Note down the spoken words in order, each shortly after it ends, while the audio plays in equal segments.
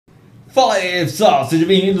Fala aí pessoal, sejam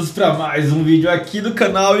bem-vindos pra mais um vídeo aqui do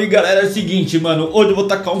canal. E galera, é o seguinte, mano, hoje eu vou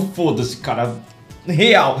tacar um foda-se, cara,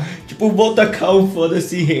 real. Tipo, vou tacar um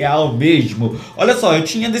foda-se real mesmo. Olha só, eu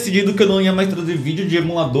tinha decidido que eu não ia mais trazer vídeo de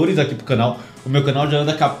emuladores aqui pro canal. O meu canal já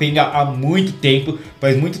anda capenga há muito tempo.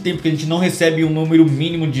 Faz muito tempo que a gente não recebe um número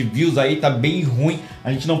mínimo de views aí, tá bem ruim.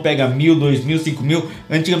 A gente não pega 1000, 2000, 5000.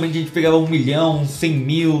 Antigamente a gente pegava 1 milhão, 100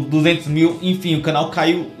 mil, 200 mil. Enfim, o canal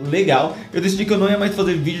caiu legal. Eu decidi que eu não ia mais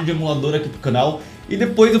fazer vídeo de emulador aqui pro canal. E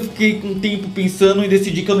depois eu fiquei com um tempo pensando e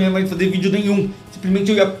decidi que eu não ia mais fazer vídeo nenhum.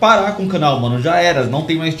 Simplesmente eu ia parar com o canal, mano. Já era, não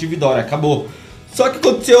tem mais Tividora, acabou. Só que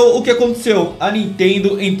aconteceu o que aconteceu. A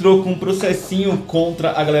Nintendo entrou com um processinho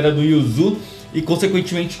contra a galera do Yuzu e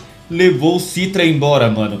consequentemente levou o Citra embora,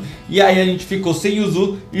 mano. E aí a gente ficou sem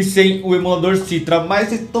Yuzu e sem o emulador Citra. Mas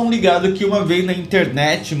vocês estão ligados que uma vez na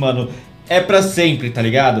internet, mano, é pra sempre, tá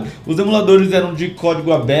ligado? Os emuladores eram de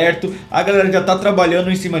código aberto, a galera já tá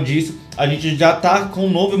trabalhando em cima disso. A gente já tá com um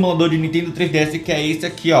novo emulador de Nintendo 3DS, que é esse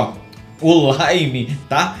aqui, ó, o Lime,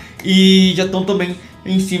 tá? E já estão também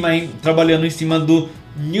em cima, hein, trabalhando em cima do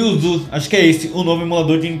yuzu, acho que é esse, o novo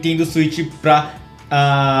emulador de Nintendo Switch pra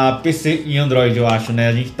PC e Android, eu acho, né?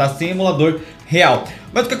 A gente tá sem emulador real.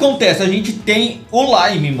 Mas o que acontece? A gente tem o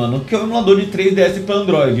Lime, mano, que é o emulador de 3DS para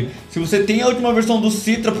Android. Se você tem a última versão do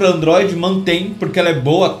Citra para Android, mantém, porque ela é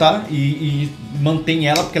boa, tá? E mantém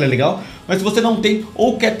ela, porque ela é legal. Mas se você não tem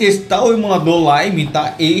ou quer testar o emulador Lime,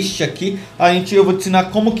 tá? Este aqui, eu vou te ensinar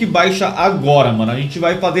como que baixa agora, mano. A gente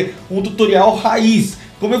vai fazer um tutorial raiz,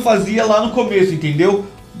 como eu fazia lá no começo, entendeu?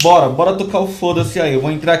 Bora tocar o foda-se aí. Eu vou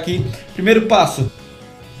entrar aqui, primeiro passo.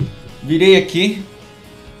 Virei aqui.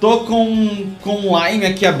 Tô com o Lime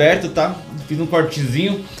aqui aberto, tá? Fiz um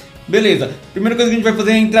cortezinho. Beleza. Primeira coisa que a gente vai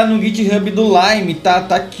fazer é entrar no GitHub do Lime, tá?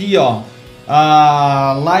 Tá aqui, ó.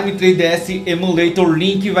 A Lime 3DS Emulator,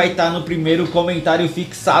 link vai estar no primeiro comentário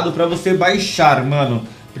fixado pra você baixar, mano.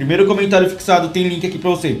 Primeiro comentário fixado tem link aqui pra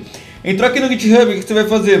você. Entrou aqui no GitHub, o que você vai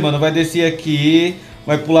fazer, mano? Vai descer aqui,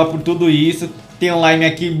 vai pular por tudo isso. Tem um Lime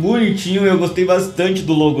aqui bonitinho, eu gostei bastante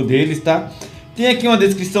do logo deles, tá? Tem aqui uma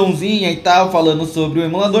descriçãozinha e tal, falando sobre o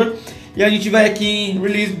emulador. E a gente vai aqui em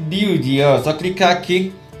Release Build, ó, só clicar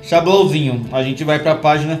aqui, chablãozinho. A gente vai para a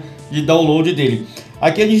página de download dele.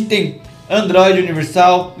 Aqui a gente tem Android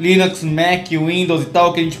Universal, Linux, Mac, Windows e tal.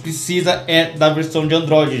 O que a gente precisa é da versão de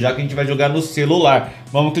Android, já que a gente vai jogar no celular.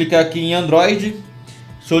 Vamos clicar aqui em Android,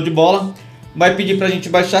 show de bola. Vai pedir pra gente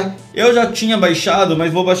baixar. Eu já tinha baixado,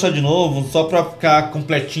 mas vou baixar de novo, só pra ficar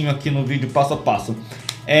completinho aqui no vídeo passo a passo.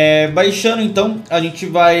 Baixando, então, a gente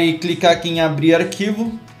vai clicar aqui em abrir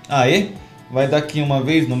arquivo. Aí, vai dar aqui uma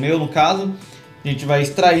vez, no caso. A gente vai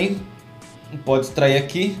extrair. Pode extrair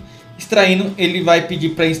aqui. Extraindo, ele vai pedir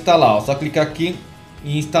para instalar, ó. Só clicar aqui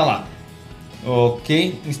e instalar.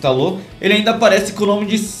 Ok, instalou. Ele ainda aparece com o nome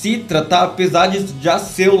de Citra, tá? Apesar de já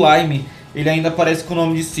ser o Lime, ele ainda aparece com o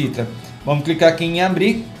nome de Citra. Vamos clicar aqui em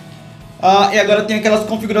abrir. E agora tem aquelas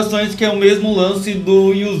configurações que é o mesmo lance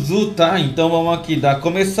do yuzu, tá? Então vamos aqui, dar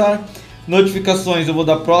começar. Notificações eu vou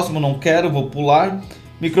dar próximo, não quero, vou pular.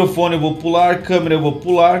 Microfone eu vou pular, câmera eu vou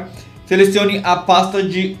pular. Selecione a pasta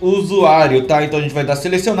de usuário, tá? Então a gente vai dar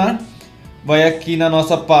selecionar. Vai aqui na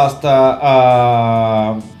nossa pasta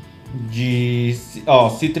de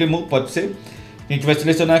citra, pode ser. A gente vai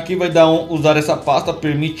selecionar aqui, vai dar usar essa pasta,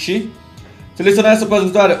 permitir. Selecionar essa pasta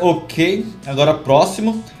de usuário, ok. Agora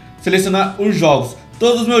próximo. Selecionar os jogos.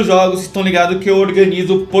 Todos os meus jogos estão ligados que eu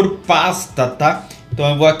organizo por pasta, tá? Então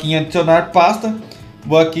eu vou aqui em adicionar pasta.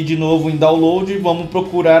 Vou aqui de novo em download. Vamos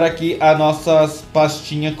procurar aqui as nossas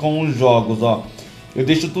pastinhas com os jogos, ó. Eu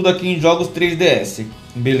deixo tudo aqui em jogos 3DS.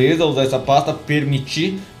 Beleza, usar essa pasta,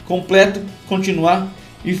 permitir, completo, continuar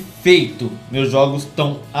e feito. Meus jogos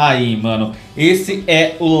estão aí, mano. Esse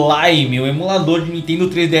é o Lime, o emulador de Nintendo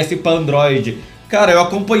 3DS para Android. Cara, eu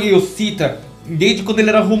acompanhei o Citra desde quando ele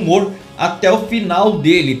era rumor até o final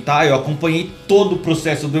dele, tá? Eu acompanhei todo o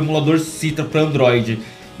processo do emulador Citra para Android.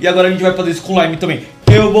 E agora a gente vai fazer isso com o Lime também.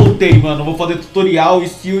 Eu voltei, mano. Vou fazer tutorial e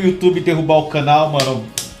se o YouTube derrubar o canal, mano,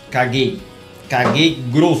 caguei. Caguei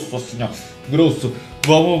grosso, assim, ó. Grosso.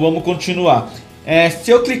 Vamos continuar.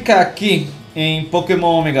 Se eu clicar aqui em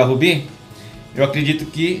Pokémon Omega Ruby, eu acredito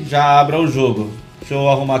que já abra o jogo. Deixa eu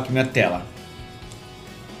arrumar aqui minha tela.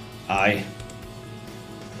 Ai.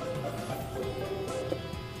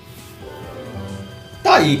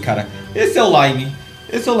 Tá aí, cara. Esse é o Lime.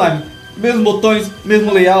 Esse é o Lime. Mesmos botões,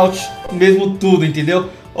 mesmo layout, mesmo tudo, entendeu?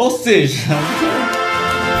 Ou seja...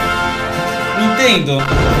 Nintendo.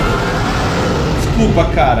 Desculpa,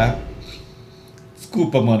 cara.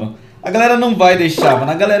 Desculpa, mano. A galera não vai deixar,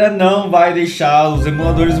 mano. A galera não vai deixar os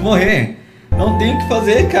emuladores morrer. Não tem o que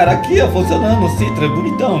fazer, cara. Aqui, ó, funcionando. O citra,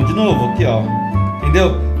 bonitão. De novo, aqui, ó.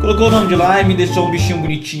 Entendeu? Colocou o nome de Lime, deixou um bichinho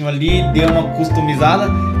bonitinho ali, deu uma customizada.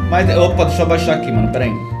 Mas, opa, deixa eu abaixar aqui, mano, pera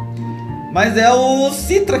aí. Mas é o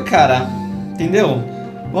citra, cara. Entendeu?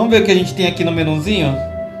 Vamos ver o que a gente tem aqui no menuzinho.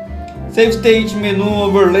 Save State, menu,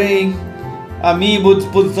 overlay, amiibo,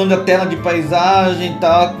 disposição da tela de paisagem,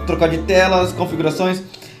 tá? Trocar de telas, configurações.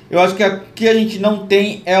 Eu acho que aqui a gente não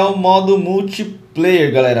tem é o modo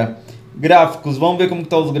multiplayer, galera. Gráficos, vamos ver como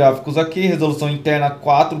estão os gráficos aqui. Resolução interna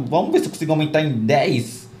 4, vamos ver se eu consigo aumentar em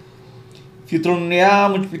 10. Filtro linear,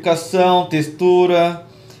 multiplicação, textura.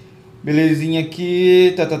 Belezinha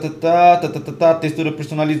aqui, textura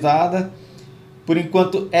personalizada. Por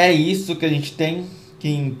enquanto é isso que a gente tem,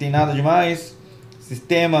 que não tem nada demais.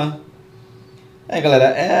 Sistema. Galera,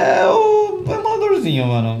 é o emuladorzinho,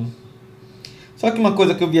 mano. Só que uma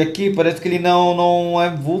coisa que eu vi aqui, parece que ele não é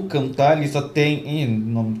Vulkan, tá? Ele só tem... Ih,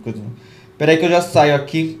 nome de coisa... Pera aí que eu já saio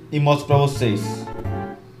aqui e mostro pra vocês.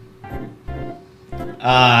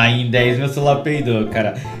 Ah, em 10 meu celular peidou,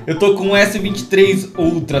 cara. Eu tô com o S23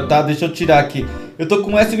 Ultra, tá? Deixa eu tirar aqui. Eu tô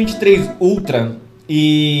com o S23 Ultra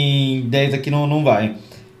e em 10 aqui não vai.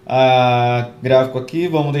 Gráfico aqui,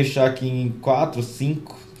 vamos deixar aqui em 4,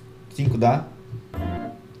 5. 5 dá.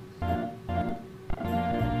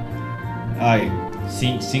 Aí,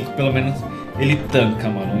 5 pelo menos ele tanca,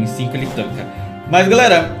 mano. Em 5 ele tanca. Mas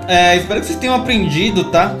galera, espero que vocês tenham aprendido,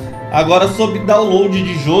 tá? Agora sobre download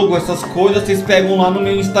de jogo, essas coisas vocês pegam lá no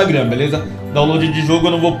meu Instagram, beleza? Download de jogo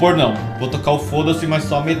eu não vou pôr não. Vou tocar o foda-se, mas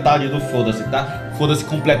só metade do foda-se, tá? Foda-se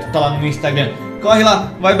completo tá lá no meu Instagram. Corre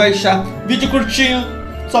lá, vai baixar. Vídeo curtinho,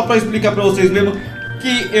 só pra explicar pra vocês mesmo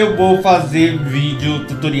que eu vou fazer vídeo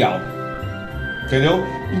tutorial. Entendeu?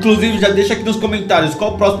 Inclusive já deixa aqui nos comentários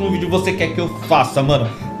qual o próximo vídeo você quer que eu faça, mano.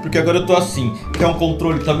 Porque agora eu tô assim. Quer um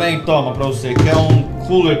controle também? Toma pra você. Quer um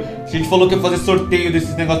cooler? A gente falou que ia fazer sorteio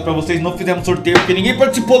desses negócios pra vocês. Não fizemos sorteio porque ninguém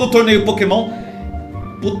participou do torneio Pokémon.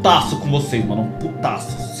 Putaço com vocês, mano.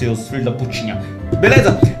 Putaço, seus filhos da putinha.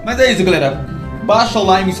 Beleza? Mas é isso, galera. Baixa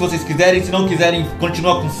o Lime se vocês quiserem. Se não quiserem,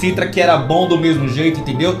 continua com Citra, que era bom do mesmo jeito,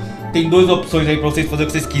 entendeu? Tem duas opções aí pra vocês fazer o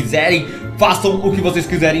que vocês quiserem. Façam o que vocês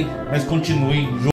quiserem, mas continuem jogando.